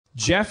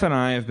Jeff and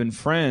I have been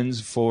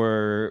friends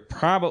for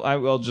probably, I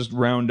will just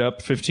round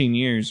up 15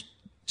 years.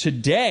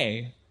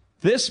 Today,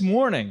 this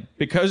morning,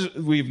 because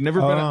we've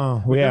never been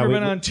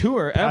on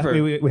tour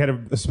ever. We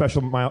had a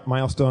special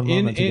milestone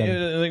moment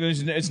together.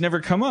 It's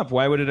never come up.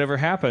 Why would it ever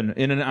happen?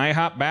 In an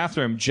IHOP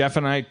bathroom, Jeff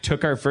and I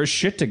took our first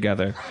shit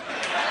together.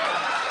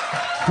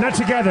 Not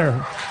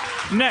together.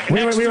 Next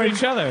to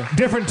each other.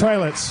 Different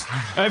toilets.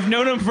 I've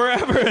known him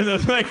forever.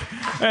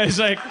 It's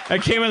like I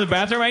came in the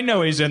bathroom. I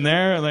know he's in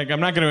there. Like I'm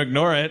not going to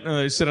ignore it.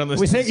 I sit on this.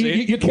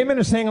 You came in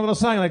and sang a little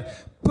song like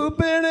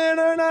 "Pooping in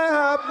an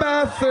IHOP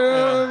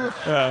bathroom.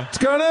 It's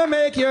gonna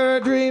make your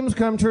dreams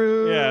come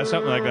true." Yeah,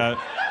 something like that.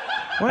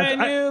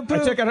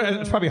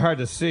 It's probably hard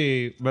to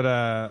see,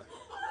 but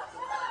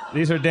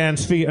these are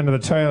Dan's feet under the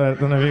toilet.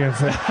 I don't know if you can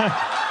see.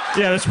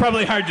 Yeah, that's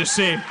probably hard to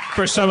see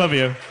for some of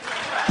you.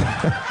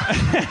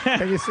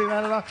 Can you see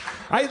that at all?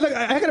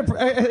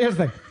 Here's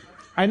the thing.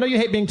 I know you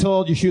hate being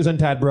told your shoes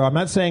untied, bro. I'm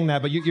not saying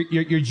that, but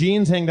your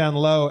jeans hang down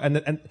low,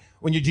 and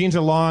when your jeans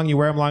are long, you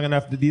wear them long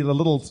enough, the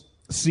little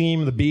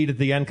seam, the bead at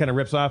the end kind of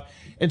rips off.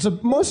 And so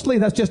mostly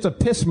that's just a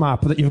piss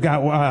mop that you've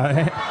got.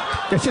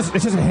 It's just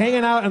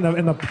hanging out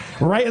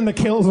right in the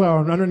kill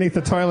zone underneath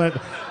the toilet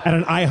at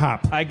an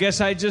IHOP. I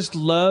guess I just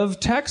love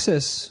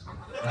Texas.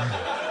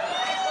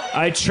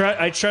 I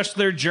trust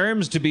their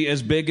germs to be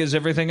as big as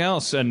everything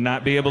else and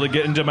not be able to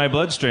get into my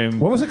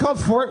bloodstream. What was it called?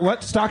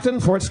 Fort Stockton,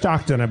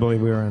 I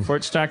believe we were in.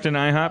 Fort Stockton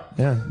IHOP?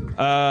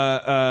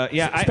 Yeah.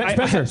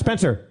 Yeah.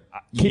 Spencer.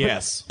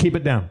 Keep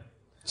it down.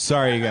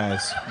 Sorry, you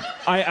guys.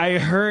 I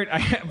heard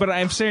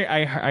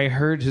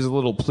his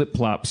little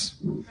plip-plops.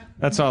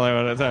 That's all I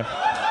want to say.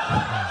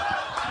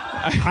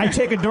 I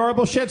take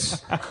adorable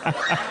shits.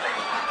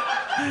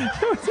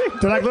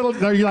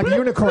 They're like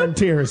unicorn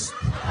tears.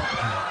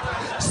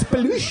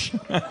 Sploosh.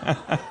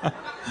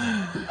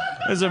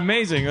 It's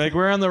amazing. Like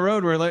we're on the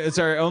road. We're like it's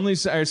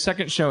our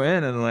second show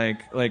in, and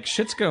like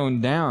shit's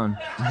going down.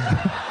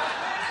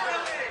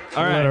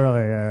 All right.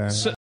 Literally, yeah.